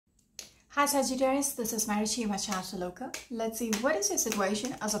Hi Sagittarius, this is Marichi Machasaloka. Let's see what is your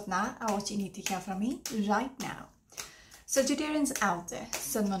situation as of now and what you need to hear from me right now. Sagittarians out there,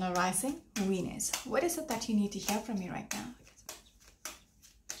 Sun, Moon, or Rising, Venus. What is it that you need to hear from me right now?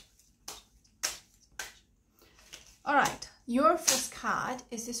 Alright, your first card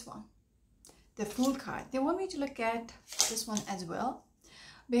is this one, the Fool card. They want me to look at this one as well.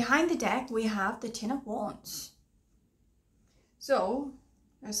 Behind the deck, we have the Ten of Wands. So,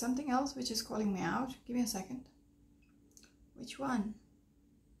 there's something else which is calling me out. Give me a second. Which one?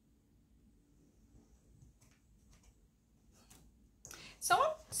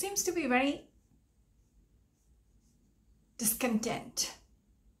 Someone seems to be very discontent.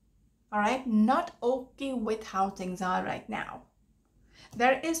 Alright? Not okay with how things are right now.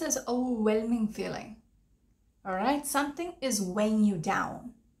 There is this overwhelming feeling. Alright? Something is weighing you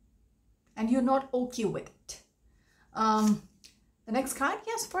down. And you're not okay with it. The next card,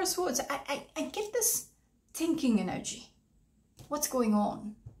 yes, Four of Swords. I get this thinking energy. What's going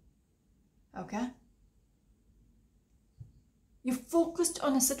on? Okay. You're focused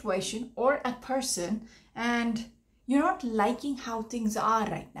on a situation or a person and you're not liking how things are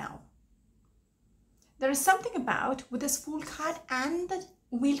right now. There is something about with this Fool card and the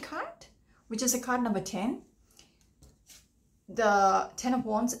Wheel card, which is a card number 10. The Ten of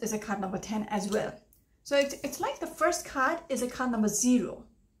Wands is a card number 10 as well. So it's like the first card is a card number 0.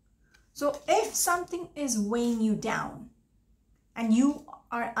 So if something is weighing you down and you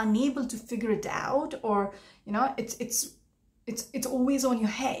are unable to figure it out, or you know it's always on your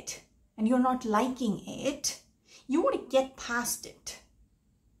head and you're not liking it, you want to get past it.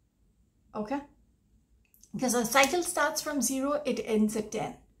 Okay? Because a cycle starts from 0, it ends at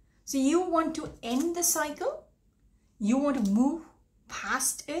 10. So you want to end the cycle, you want to move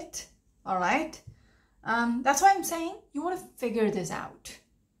past it, all right? That's why I'm saying you want to figure this out.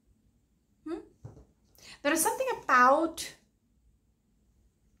 There is something about,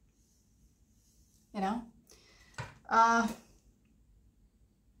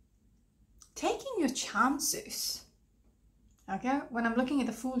 taking your chances. Okay, when I'm looking at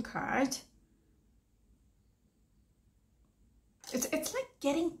the Fool card, it's like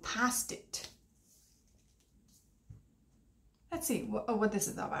getting past it. Let's see what this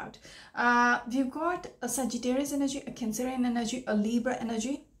is about. We've got a Sagittarius energy, a Cancerian energy, a Libra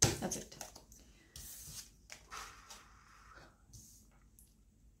energy. That's it.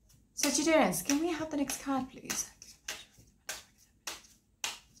 Sagittarians, can we have the next card, please?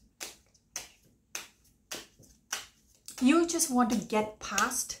 You just want to get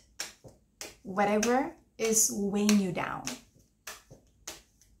past whatever is weighing you down.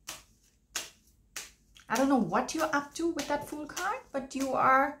 I don't know what you're up to with that Fool card, but you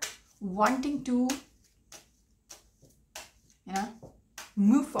are wanting to,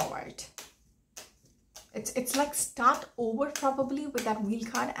 move forward. It's like start over probably with that Wheel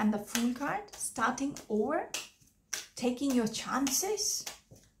card and the Fool card. Starting over, taking your chances.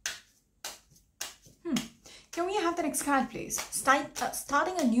 Can we have the next card, please?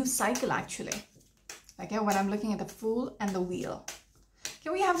 Starting a new cycle, actually. Okay, when I'm looking at the Fool and the Wheel.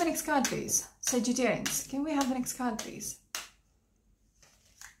 Can we have the next card, please? Sagittarians, can we have the next card, please?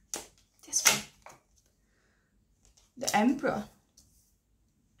 This one. The Emperor.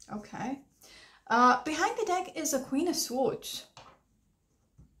 Okay. Behind the deck is a Queen of Swords.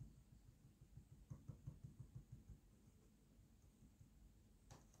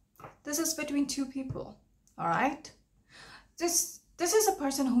 This is between two people. All right. This is a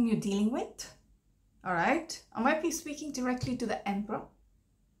person whom you're dealing with. All right. I might be speaking directly to the Emperor,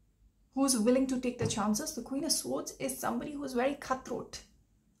 who's willing to take the chances. The Queen of Swords is somebody who's very cutthroat.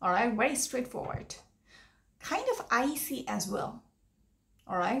 All right. Very straightforward. Kind of icy as well.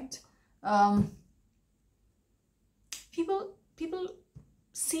 All right. People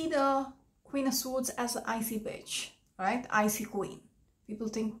see the Queen of Swords as an icy bitch. All right. Icy queen. People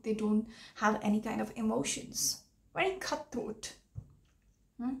think they don't have any kind of emotions. Very cutthroat.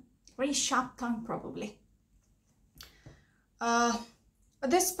 Very sharp tongue probably.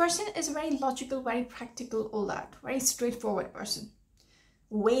 This person is very logical, very practical, all that. Very straightforward person.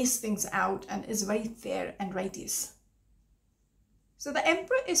 Weighs things out and is very fair and righteous. So the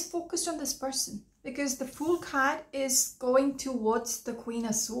Emperor is focused on this person because the Fool card is going towards the Queen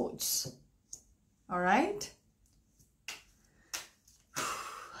of Swords. All right.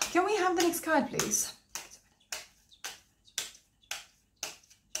 Can we have the next card, please?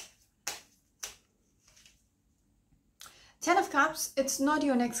 Ten of Cups. It's not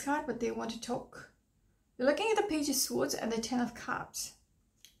your next card, but they want to talk. You're looking at the Page of Swords and the Ten of Cups.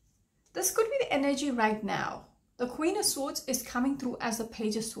 This could be the energy right now. The Queen of Swords is coming through as the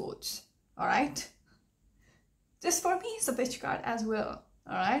Page of Swords. all right? This for me is a bitch card as well,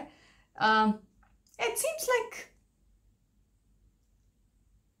 all right? It seems like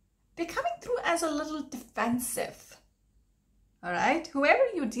they're coming through as a little defensive, all right? Whoever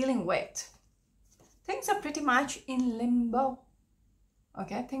you're dealing with, things are pretty much in limbo,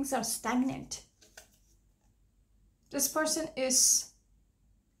 okay? Things are stagnant. This person is,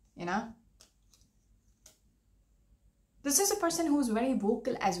 you know, this is a person who's very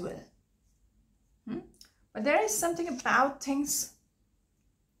vocal as well. But there is something about things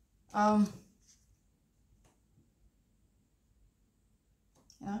you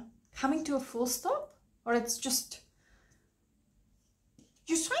know, coming to a full stop, or it's just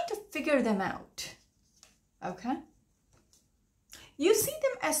you're trying to figure them out, okay? You see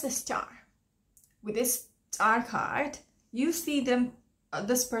them as the star. With this star card, you see them,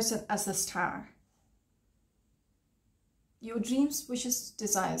 this person as the star. Your dreams, wishes,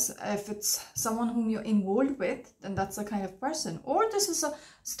 desires. If it's someone whom you're involved with, then that's the kind of person. Or this is a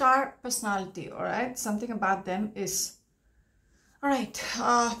star personality, all right? Something about them is, all right,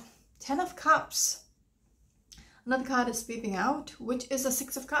 10 of Cups. Another card is peeping out, which is the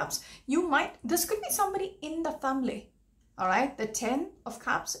 6 of Cups. You might, this could be somebody in the family, all right? The 10 of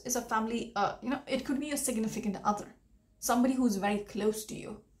Cups is a family, you know, it could be a significant other. Somebody who's very close to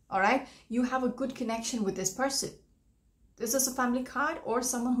you, all right? You have a good connection with this person. This is a family card or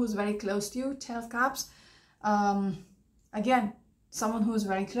someone who's very close to you. 10 of Cups. Again, someone who's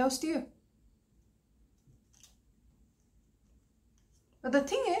very close to you. But the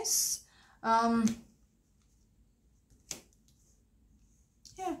thing is, yeah,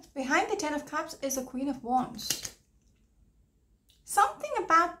 behind the 10 of Cups is a Queen of Wands. Something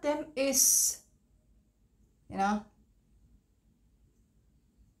about them is, you know,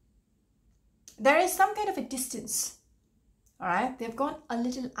 there is some kind of a distance. All right, they've gone a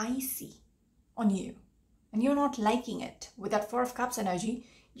little icy on you and you're not liking it. With that 4 of Cups energy,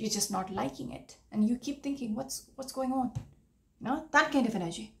 you're just not liking it. And you keep thinking, what's going on? You know, that kind of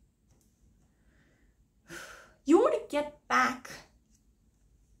energy. You want to get back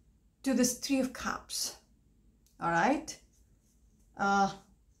to this 3 of Cups. All right.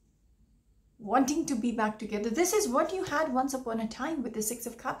 Wanting to be back together. This is what you had once upon a time with the 6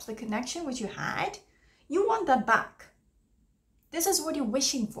 of Cups, the connection which you had. You want that back. This is what you're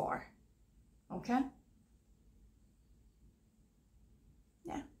wishing for, okay?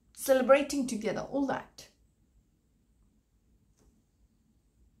 Yeah, celebrating together, all that.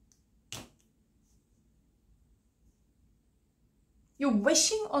 You're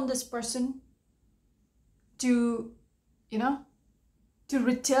wishing on this person to, you know, to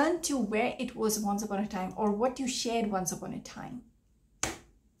return to where it was once upon a time or what you shared once upon a time.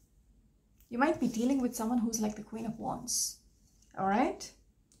 You might be dealing with someone who's like the Queen of Wands. All right,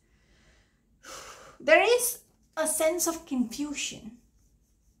 there is a sense of confusion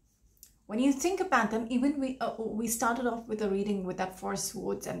when you think about them. Even we started off with a reading with that 4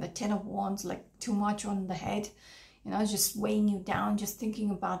 swords and the 10 of Wands, like too much on the head, you know, just weighing you down, just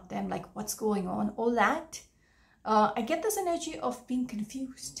thinking about them, like what's going on, all that. I get this energy of being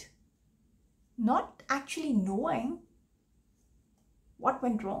confused, not actually knowing what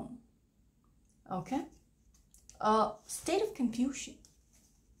went wrong, okay? State of confusion.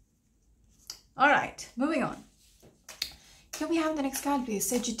 All right, moving on. Can we have the next card,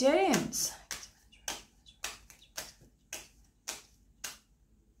 please? Sagittarians.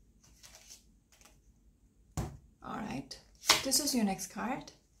 All right, this is your next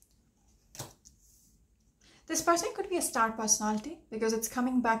card. This person could be a star personality because it's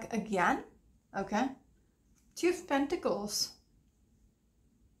coming back again, okay? 2 of Pentacles.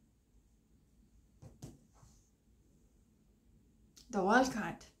 The World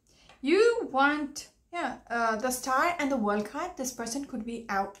card. You want, yeah, the Star and the World card. This person could be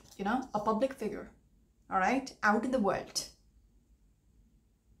out, you know, a public figure, all right, out in the world.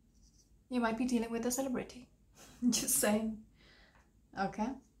 You might be dealing with a celebrity. Just saying, okay?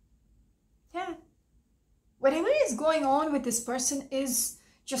 Yeah. Whatever is going on with this person is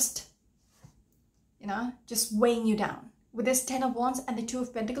just, you know, just weighing you down. With this 10 of Wands and the 2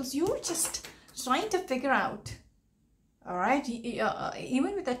 of Pentacles, you're just trying to figure out. All right,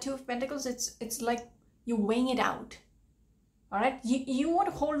 even with the 2 of Pentacles, it's like you're weighing it out. All right, you want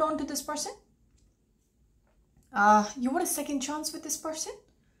to hold on to this person. You want a second chance with this person,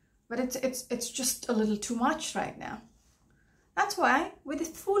 but it's just a little too much right now. That's why with the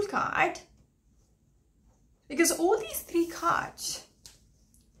Fool card, because all these three cards,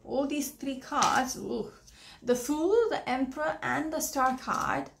 ooh, the Fool, the Emperor, and the Star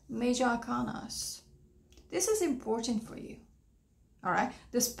card, major arcanas. This is important for you, All right,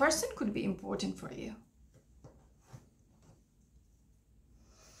 this person could be important for you.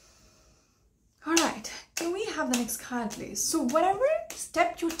 All right, can we have the next card, please? So whatever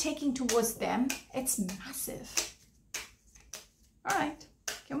step you're taking towards them, it's massive. All right,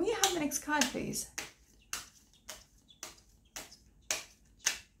 can we have the next card, please?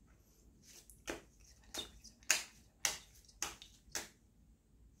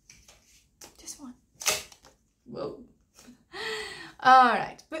 This one. Whoa. All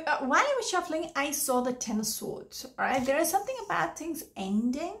right, but while I was shuffling, I saw the Ten of Swords. All right, there is something about things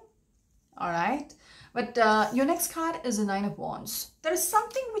ending. All right, but your next card is the Nine of Wands. There is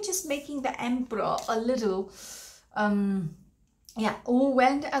something which is making the Emperor a little yeah,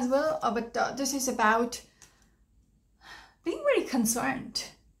 overwhelmed as well, but this is about being very concerned.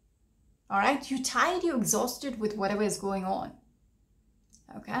 All right, you're tired, you're exhausted with whatever is going on.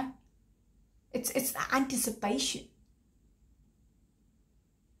 Okay, it's the anticipation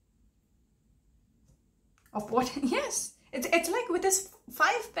of what. Yes, it's like with this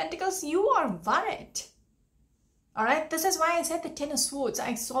Five of Pentacles, you are worried. All right, this is why I said the Ten of Swords.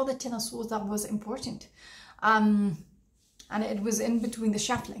 I saw the Ten of Swords, that was important. And it was in between the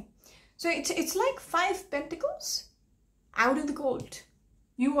shuffling. So it's like Five Pentacles out in the cold.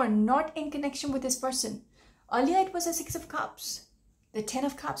 You are not in connection with this person. Earlier it was a Six of Cups. The Ten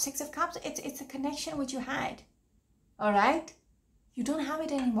of Cups, Six of Cups, it's a connection which you had. All right? You don't have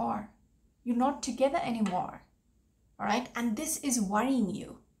it anymore. You're not together anymore. All right? And this is worrying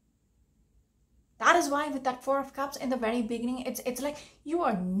you. That is why with that Four of Cups in the very beginning, it's like you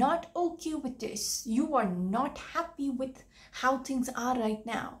are not okay with this. You are not happy with how things are right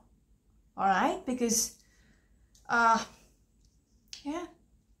now. All right? Because, yeah.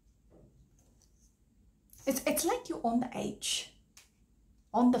 It's like you're on the edge,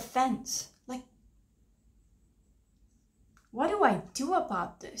 on the fence. Like, what do I do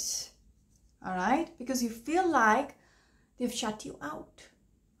about this? All right? Because you feel like they've shut you out.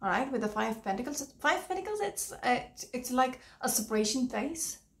 All right, with the Five of Pentacles. Five of Pentacles, it's like a separation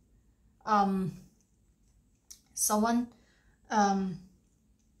phase. Someone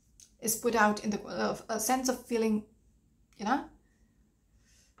is put out in the a sense of feeling, you know.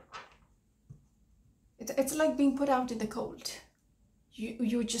 It's like being put out in the cold.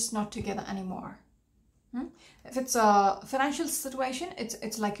 You're just not together anymore. If it's a financial situation,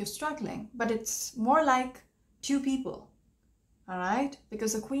 it's like you're struggling, but it's more like two people. All right,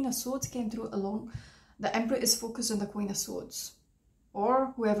 because the Queen of Swords came through along. The Emperor is focused on the Queen of Swords,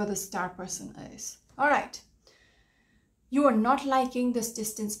 or whoever the star person is. All right, you are not liking this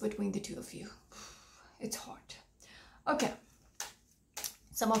distance between the two of you. It's hard. Okay,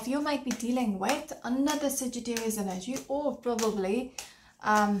 some of you might be dealing with another Sagittarius energy, or probably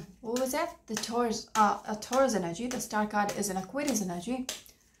what was that? The Taurus, a Taurus energy. The star card is an Aquarius energy.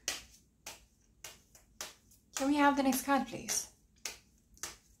 Can we have the next card, please?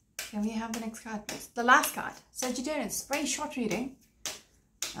 Can we have the next card, please? The last card, Sagittarius. Very short reading.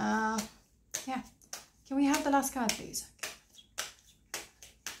 Yeah. Can we have the last card, please?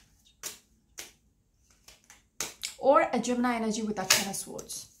 Or a Gemini energy with that Ten of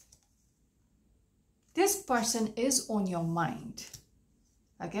Swords. This person is on your mind.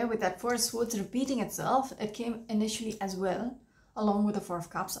 Okay, with that Four of Swords repeating itself, it came initially as well, along with the Four of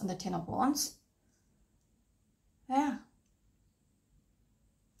Cups and the Ten of Wands. Yeah.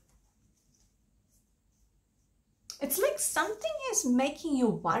 It's like something is making you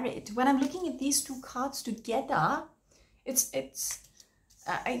worried. When I'm looking at these two cards together,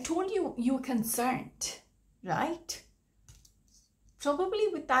 I told you you're concerned, right? Probably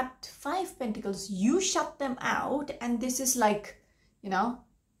with that Five Pentacles, you shut them out, and this is like, you know,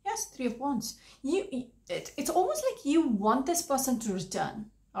 yes, Three of Wands. It's almost like you want this person to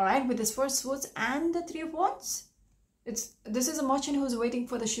return, all right, with this Four of Swords and the Three of Wands. This is a merchant who's waiting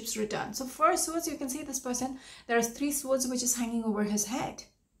for the ship's return. So Four of Swords, you can see this person, there are three swords which is hanging over his head.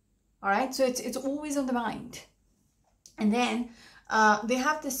 All right, so it's always on the mind. And then they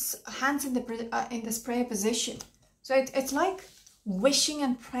have this hands in this prayer position. So it's like wishing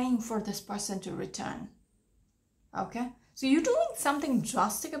and praying for this person to return. Okay, so you're doing something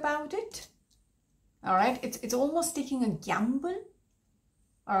drastic about it. All right, it's almost taking a gamble.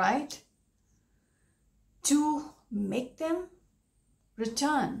 All right, to make them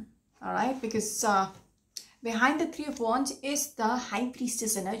return. All right, because behind the Three of Wands is the High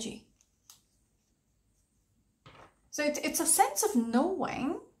Priestess energy. So it's a sense of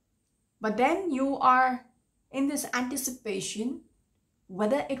knowing, but then you are in this anticipation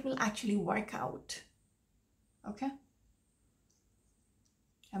whether it will actually work out. Okay,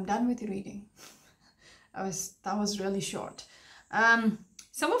 I'm done with the reading. That was really short.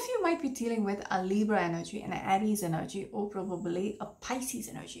 Some of you might be dealing with a Libra energy, an Aries energy, or probably a Pisces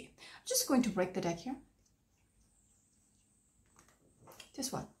energy. I'm just going to break the deck here.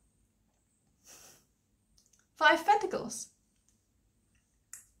 Just one. 5 Pentacles.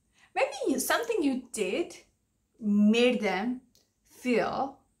 Maybe something you did made them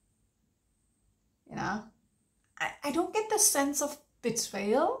feel, you know, I don't get the sense of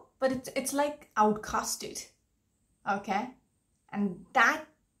betrayal, but it's like outcasted, okay? And that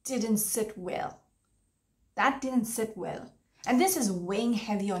didn't sit well. That didn't sit well. And this is weighing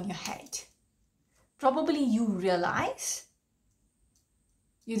heavy on your head. Probably you realize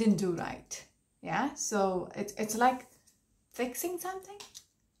you didn't do right, yeah? So it's like fixing something,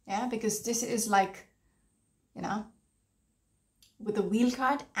 yeah? Because this is like, you know, with the Wheel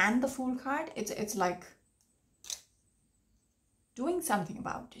card and the Fool card, it's like doing something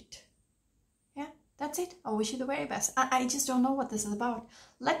about it. Yeah, that's it. I wish you the very best. I just don't know what this is about.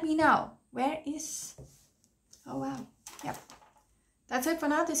 Let me know. Where is... Oh, wow. Yep. That's it for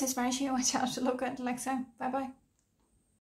now. This is Vanishing. Watch out to look at next time. Bye-bye.